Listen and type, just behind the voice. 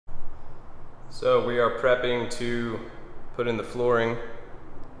So we are prepping to put in the flooring,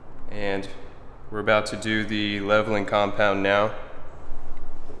 and we're about to do the leveling compound now.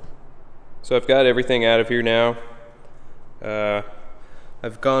 So I've got everything out of here now.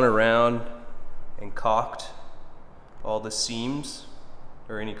 I've gone around and caulked all the seams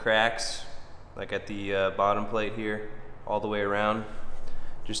or any cracks, like at the bottom plate here, all the way around,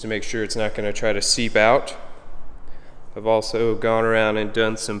 just to make sure it's not going to try to seep out. I've also gone around and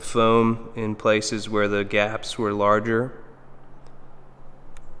done some foam in places where the gaps were larger.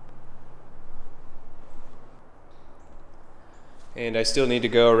 And I still need to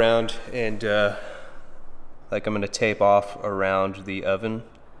go around and like I'm going to tape off around the oven,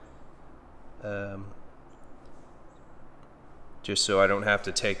 just so I don't have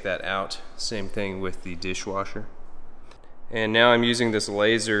to take that out. Same thing with the dishwasher. And now I'm using this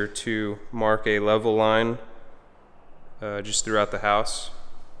laser to mark a level line just throughout the house.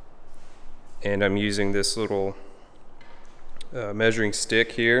 And I'm using this little measuring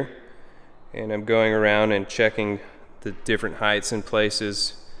stick here, and I'm going around and checking the different heights and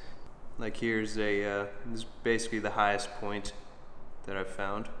places. Like here's this is basically the highest point that I've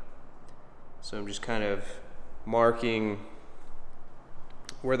found. So I'm just kind of marking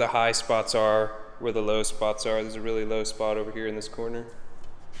where the high spots are, where the low spots are. There's a really low spot over here in this corner.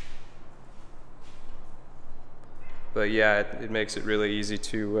 But yeah, it makes it really easy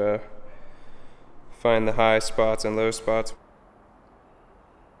to find the high spots and low spots.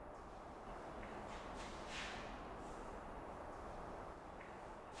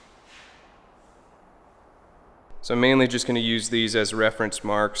 So I'm mainly just going to use these as reference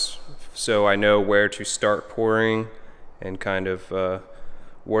marks so I know where to start pouring and kind of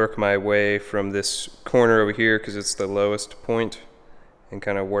work my way from this corner over here because it's the lowest point, and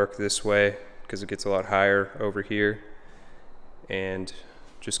kind of work this way because it gets a lot higher over here, and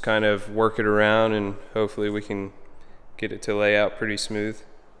just kind of work it around, and hopefully we can get it to lay out pretty smooth.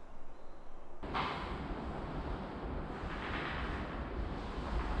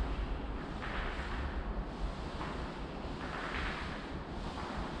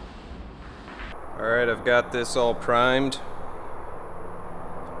 Alright, I've got this all primed.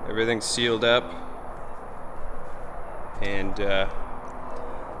 Everything's sealed up, and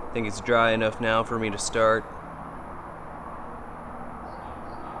I think it's dry enough now for me to start.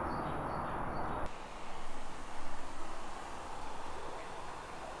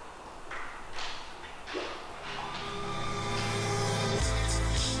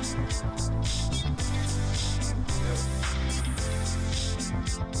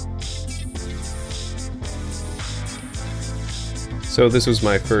 So this was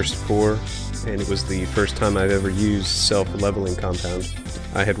my first pour, and it was the first time I've ever used self-leveling compound.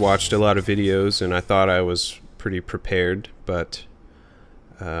 I had watched a lot of videos and I thought I was pretty prepared, but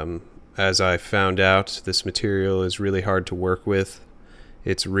as I found out, this material is really hard to work with.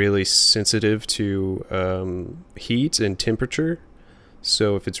 It's really sensitive to heat and temperature,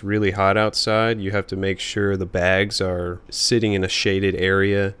 so if it's really hot outside, you have to make sure the bags are sitting in a shaded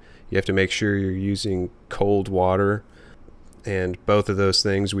area. You have to make sure you're using cold water, and both of those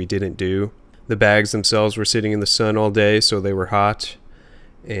things we didn't do. The bags themselves were sitting in the sun all day, so they were hot,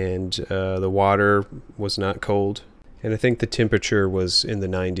 and the water was not cold, and I think the temperature was in the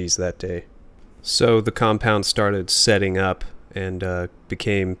 90s that day. So the compound started setting up and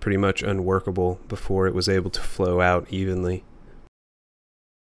became pretty much unworkable before it was able to flow out evenly.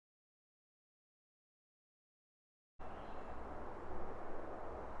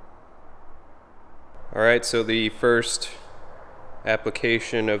 Alright, so the first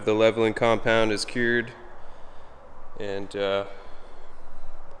application of the leveling compound is cured, and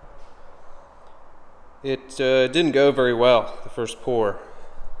it didn't go very well, the first pour.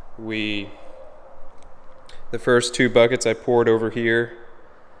 The first two buckets I poured over here,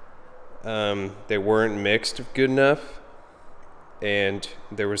 they weren't mixed good enough, and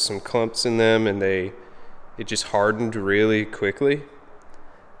there was some clumps in them, and it just hardened really quickly,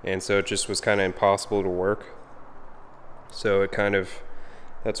 and so it just was kind of impossible to work. So it kind of,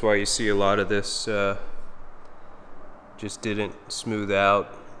 that's why you see a lot of this just didn't smooth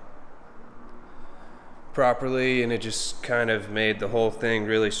out properly, and it just kind of made the whole thing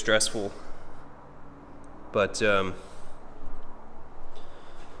really stressful. But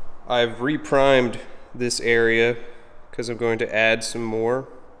I've reprimed this area because I'm going to add some more,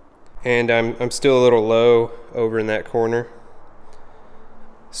 and I'm still a little low over in that corner,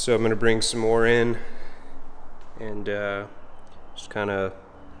 so I'm going to bring some more in and just kind of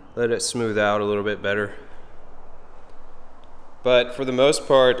let it smooth out a little bit better. But for the most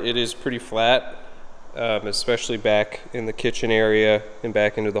part, it is pretty flat. especially back in the kitchen area and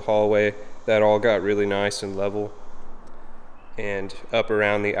back into the hallway. That all got really nice and level. And up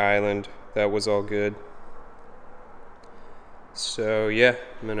around the island, that was all good. So yeah,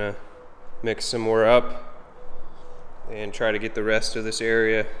 I'm gonna mix some more up and try to get the rest of this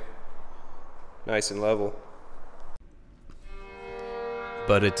area nice and level.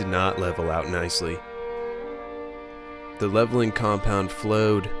 But it did not level out nicely. The leveling compound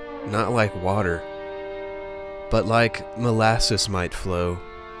flowed not like water, but like molasses might flow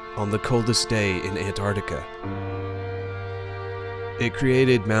on the coldest day in Antarctica. It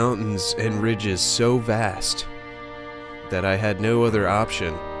created mountains and ridges so vast that I had no other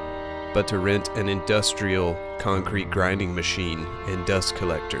option but to rent an industrial concrete grinding machine and dust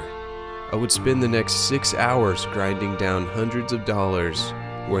collector. I would spend the next 6 hours grinding down hundreds of dollars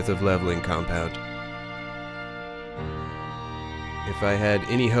worth of leveling compound. If I had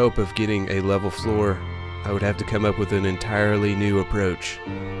any hope of getting a level floor, I would have to come up with an entirely new approach.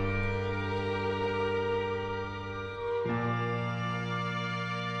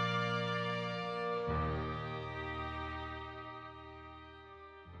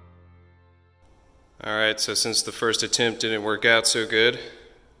 Alright, so since the first attempt didn't work out so good,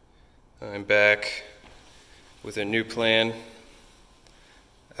 I'm back with a new plan.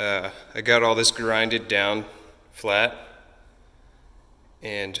 I got all this grinded down flat,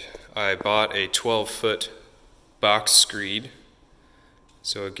 and I bought a 12-foot box screed,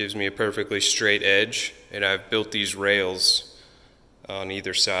 so it gives me a perfectly straight edge, and I've built these rails on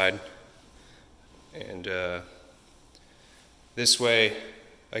either side, and this way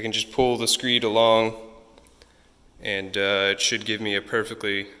I can just pull the screed along, and it should give me a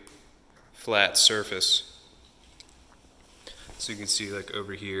perfectly flat surface. So you can see, like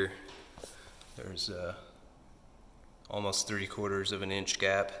over here, there's almost 3/4 of an inch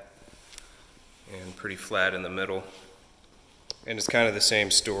gap, and pretty flat in the middle. And it's kind of the same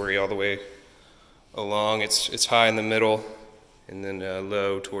story all the way along. It's high in the middle, and then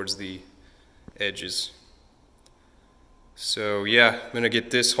low towards the edges. So yeah, I'm going to get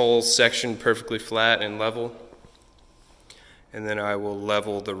this whole section perfectly flat and level, and then I will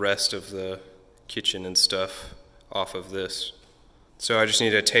level the rest of the kitchen and stuff off of this. So I just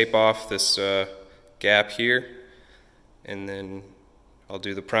need to tape off this gap here, and then I'll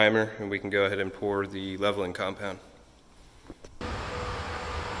do the primer, and we can go ahead and pour the leveling compound.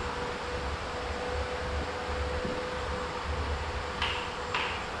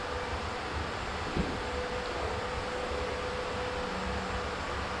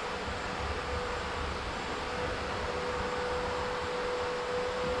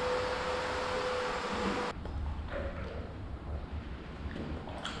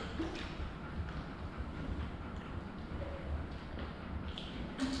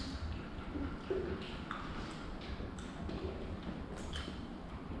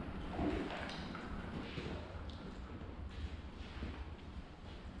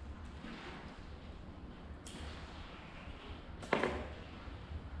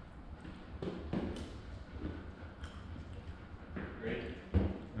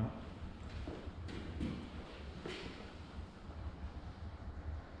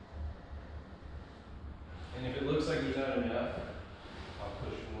 And if it looks like there's not enough, I'll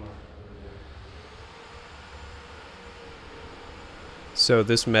push more over there. So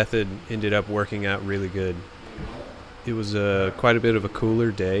this method ended up working out really good. It was quite a bit of a cooler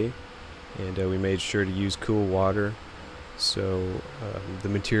day, and we made sure to use cool water, so the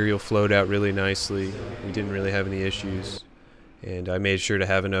material flowed out really nicely. We didn't really have any issues, and I made sure to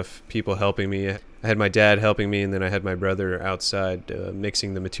have enough people helping me. I had my dad helping me, and then I had my brother outside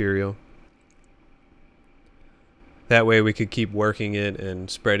mixing the material. That way we could keep working it and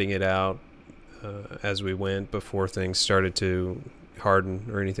spreading it out as we went before things started to harden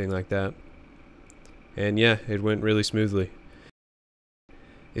or anything like that. And yeah, it went really smoothly.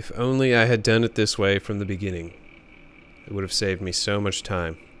 If only I had done it this way from the beginning, it would have saved me so much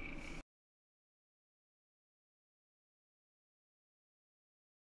time.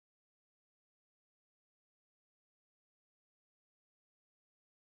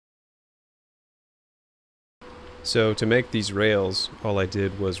 So to make these rails, all I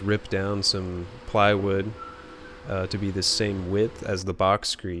did was rip down some plywood to be the same width as the box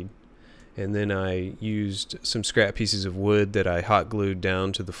screed, and then I used some scrap pieces of wood that I hot glued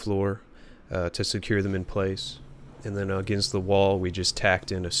down to the floor to secure them in place, and then against the wall we just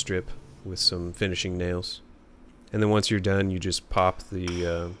tacked in a strip with some finishing nails. And then once you're done, you just pop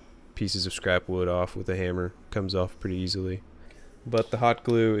the pieces of scrap wood off with a hammer. Comes off pretty easily, but the hot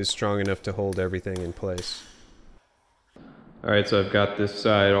glue is strong enough to hold everything in place. Alright, so I've got this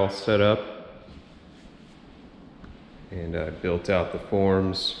side all set up, And I built out the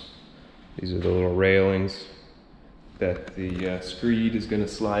forms. These are the little railings that the screed is going to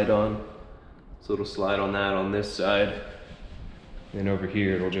slide on. So it'll slide on that on this side. And over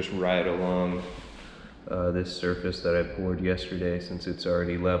here it'll just ride along this surface that I poured yesterday, since it's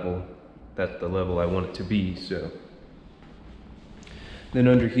already level. That's the level I want it to be. So then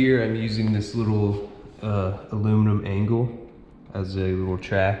under here I'm using this little aluminum angle as a little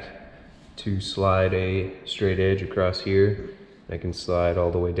track to slide a straight edge across here. I can slide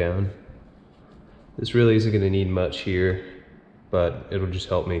all the way down. This really isn't going to need much here, but it'll just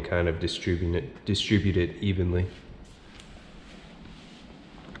help me kind of distribute it evenly.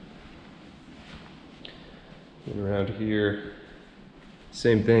 And around here,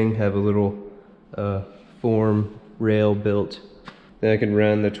 same thing, have a little form rail built. Then I can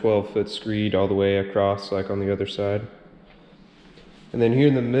run the 12-foot screed all the way across like on the other side. And then here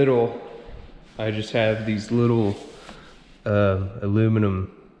in the middle, I just have these little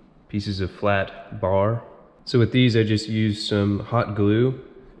aluminum pieces of flat bar. So with these, I just use some hot glue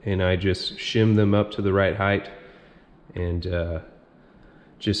and I just shim them up to the right height and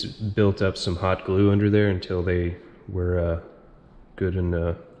just built up some hot glue under there until they were good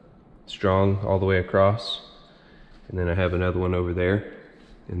and strong all the way across. And then I have another one over there,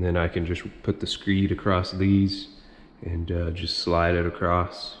 and then I can just put the screed across these and just slide it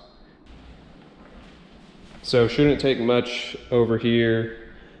across. So shouldn't take much over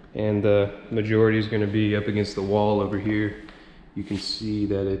here, and the majority is going to be up against the wall over here. You can see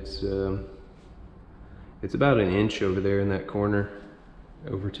that it's about an inch over there in that corner,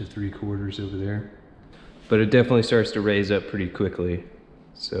 over to 3/4 over there. But it definitely starts to raise up pretty quickly,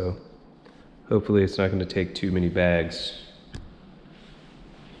 so hopefully it's not going to take too many bags.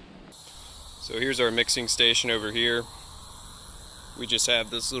 So here's our mixing station over here. We just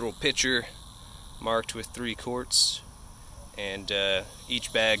have this little pitcher marked with 3 quarts, and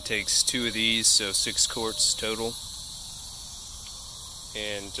each bag takes 2 of these, so 6 quarts total.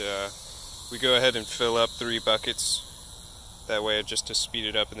 And we go ahead and fill up 3 buckets, that way just to speed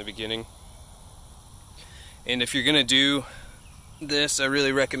it up in the beginning. And if you're gonna do this, I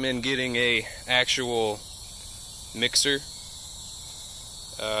really recommend getting a actual mixer.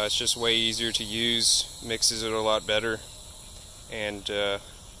 It's just way easier to use, mixes it a lot better. And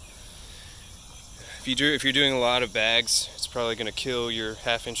if you're doing a lot of bags, it's probably going to kill your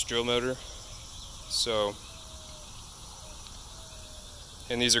 1/2-inch drill motor. So,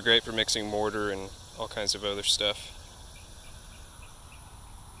 and these are great for mixing mortar and all kinds of other stuff.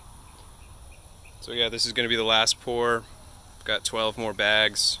 So yeah, this is going to be the last pour. I've got 12 more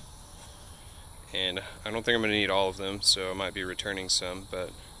bags, and I don't think I'm going to need all of them, so I might be returning some,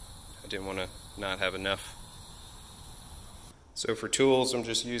 but I didn't want to not have enough. So for tools, I'm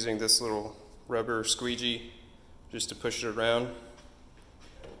just using this little rubber squeegee just to push it around.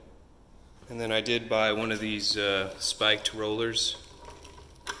 And then I did buy one of these spiked rollers.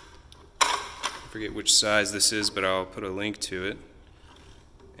 I forget which size this is, but I'll put a link to it.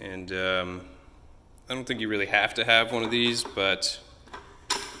 And I don't think you really have to have one of these, but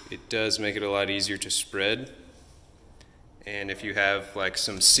it does make it a lot easier to spread. And if you have like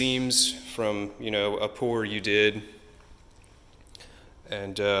some seams from, you know, a pour you did,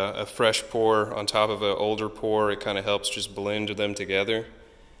 and a fresh pour on top of an older pour, it kind of helps just blend them together.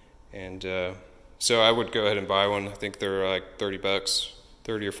 And so I would go ahead and buy one. I think they're like $30, $30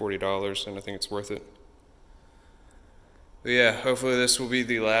 or $40, and I think it's worth it. But yeah, hopefully this will be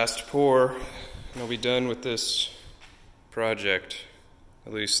the last pour, and I'll be done with this project,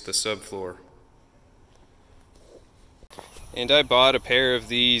 at least the subfloor. And I bought a pair of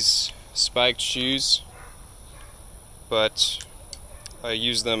these spiked shoes, but I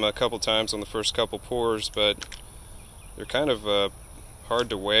used them a couple times on the first couple pours, but they're kind of hard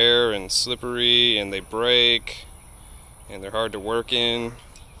to wear and slippery, and they break, and they're hard to work in.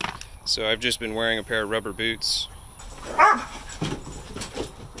 So I've just been wearing a pair of rubber boots.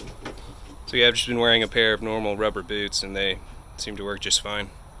 So yeah, I've just been wearing a pair of normal rubber boots, and they seem to work just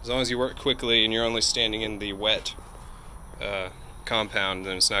fine. As long as you work quickly and you're only standing in the wet compound,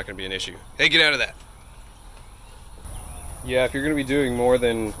 then it's not going to be an issue. Hey, get out of that! Yeah, if you're going to be doing more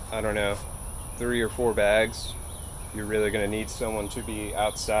than, I don't know, 3 or 4 bags, you're really going to need someone to be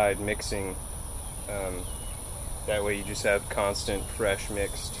outside mixing. That way you just have constant, fresh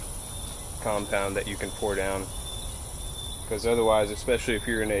mixed compound that you can pour down. Because otherwise, especially if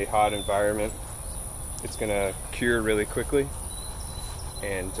you're in a hot environment, it's going to cure really quickly,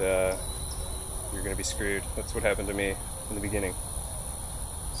 and you're going to be screwed. That's what happened to me in the beginning.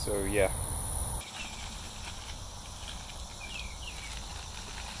 So yeah.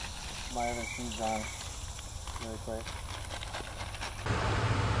 My other shoes on. Very clear.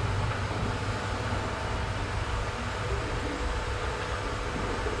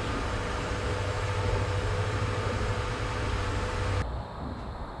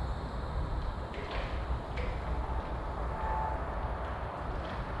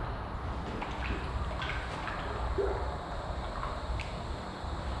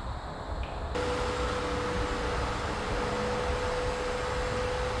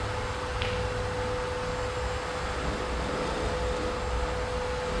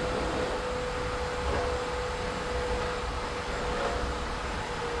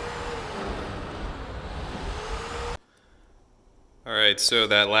 Alright, so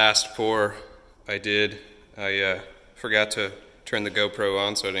that last pour I forgot to turn the GoPro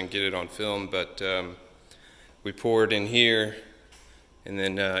on, so I didn't get it on film, but we poured in here and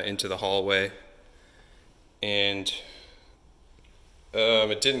then into the hallway, and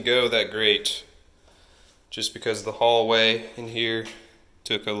it didn't go that great just because the hallway in here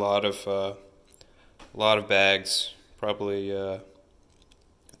took a lot of bags. Probably I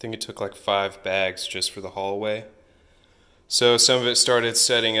think it took like 5 bags just for the hallway. So some of it started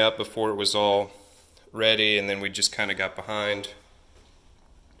setting up before it was all ready, and then we just kind of got behind.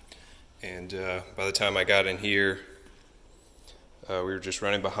 And by the time I got in here, we were just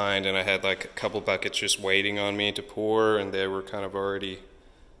running behind, and I had like a couple buckets just waiting on me to pour, and they were kind of already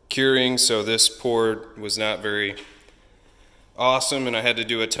curing, so this pour was not very awesome, and I had to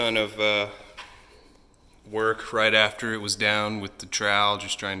do a ton of work right after it was down with the trowel,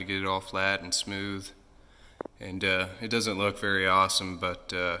 just trying to get it all flat and smooth. And it doesn't look very awesome,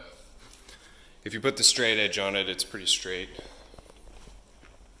 but if you put the straight edge on it, it's pretty straight.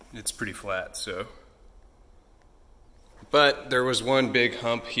 It's pretty flat, so. But there was one big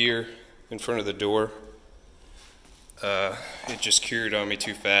hump here in front of the door. It just cured on me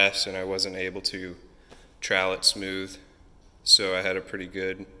too fast, and I wasn't able to trowel it smooth. So I had a pretty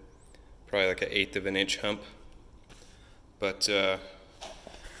good, probably like an 1/8 of an inch hump. But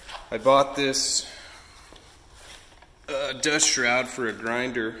I bought this dust shroud for a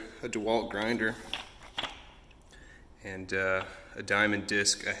grinder, a DeWalt grinder, and a diamond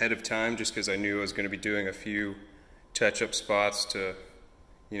disc ahead of time, just because I knew I was going to be doing a few touch-up spots to,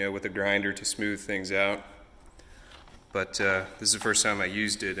 with a grinder to smooth things out. But this is the first time I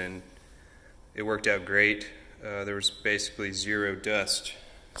used it, and it worked out great. There was basically 0 dust.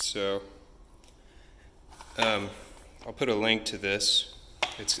 So I'll put a link to this.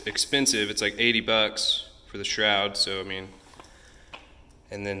 It's expensive. It's like 80 bucks for the shroud, so I mean,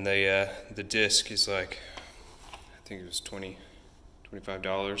 and then the disc is like, I think it was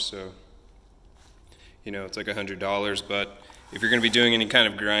 $25, so it's like $100. But if you're going to be doing any kind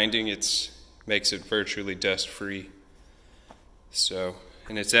of grinding, makes it virtually dust free. So,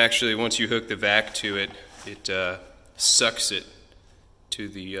 and it's actually, once you hook the vac to it, it sucks it to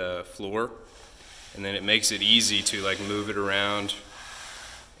the floor, and then it makes it easy to like move it around,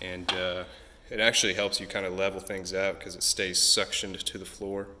 and it actually helps you kind of level things out because it stays suctioned to the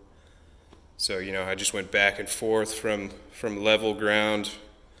floor. So, I just went back and forth from level ground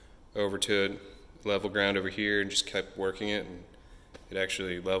over to level ground over here and just kept working it, and it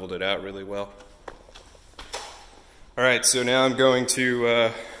actually leveled it out really well. Alright, so now I'm going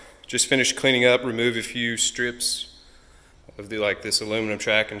to just finish cleaning up, remove a few strips of this aluminum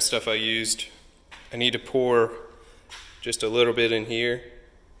track and stuff I used. I need to pour just a little bit in here,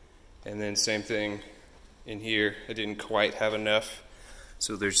 and then same thing in here. I didn't quite have enough,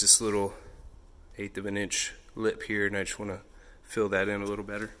 so there's this little 1/8 of an inch lip here, and I just want to fill that in a little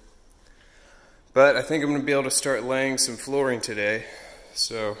better. But I think I'm going to be able to start laying some flooring today,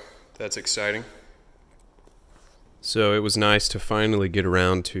 so that's exciting. So it was nice to finally get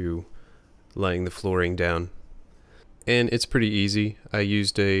around to laying the flooring down. And it's pretty easy. I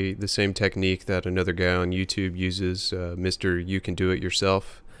used the same technique that another guy on YouTube uses, Mr. You Can Do It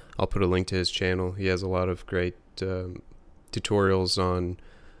Yourself. I'll put a link to his channel. He has a lot of great tutorials on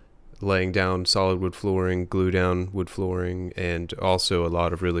laying down solid wood flooring, glue down wood flooring, and also a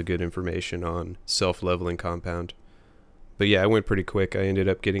lot of really good information on self-leveling compound. But yeah, I went pretty quick. I ended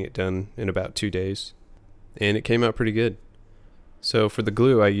up getting it done in about 2 days, and it came out pretty good. So for the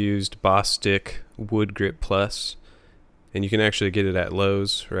glue, I used Boss Stick Wood Grip Plus, and you can actually get it at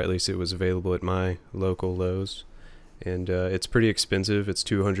Lowe's, or at least it was available at my local Lowe's. And it's pretty expensive. It's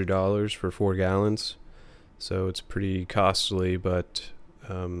 $200 for 4 gallons, so it's pretty costly, but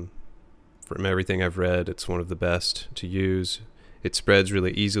from everything I've read, it's one of the best to use. It spreads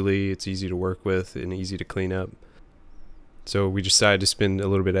really easily, it's easy to work with, and easy to clean up. So we decided to spend a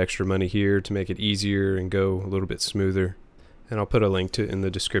little bit extra money here to make it easier and go a little bit smoother. And I'll put a link in the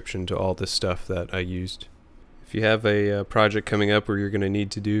description to all this stuff that I used. If you have a project coming up where you're going to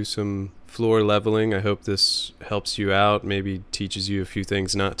need to do some floor leveling, I hope this helps you out, maybe teaches you a few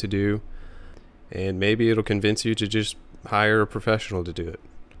things not to do, and maybe it'll convince you to just hire a professional to do it.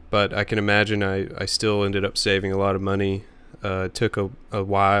 But I can imagine I still ended up saving a lot of money. It took a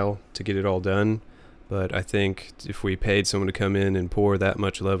while to get it all done, but I think if we paid someone to come in and pour that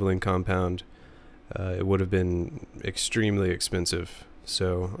much leveling compound, it would have been extremely expensive.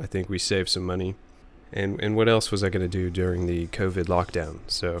 So I think we saved some money. And what else was I going to do during the COVID lockdown?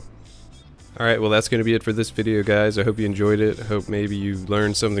 So, alright, well that's going to be it for this video, guys. I hope you enjoyed it. I hope maybe you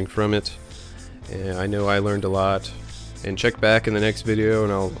learned something from it. And I know I learned a lot. And check back in the next video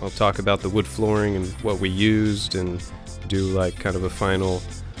and I'll talk about the wood flooring and what we used and do like kind of a final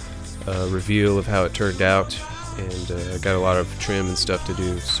reveal of how it turned out. And I got a lot of trim and stuff to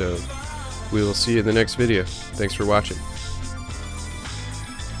do. So we will see you in the next video. Thanks for watching.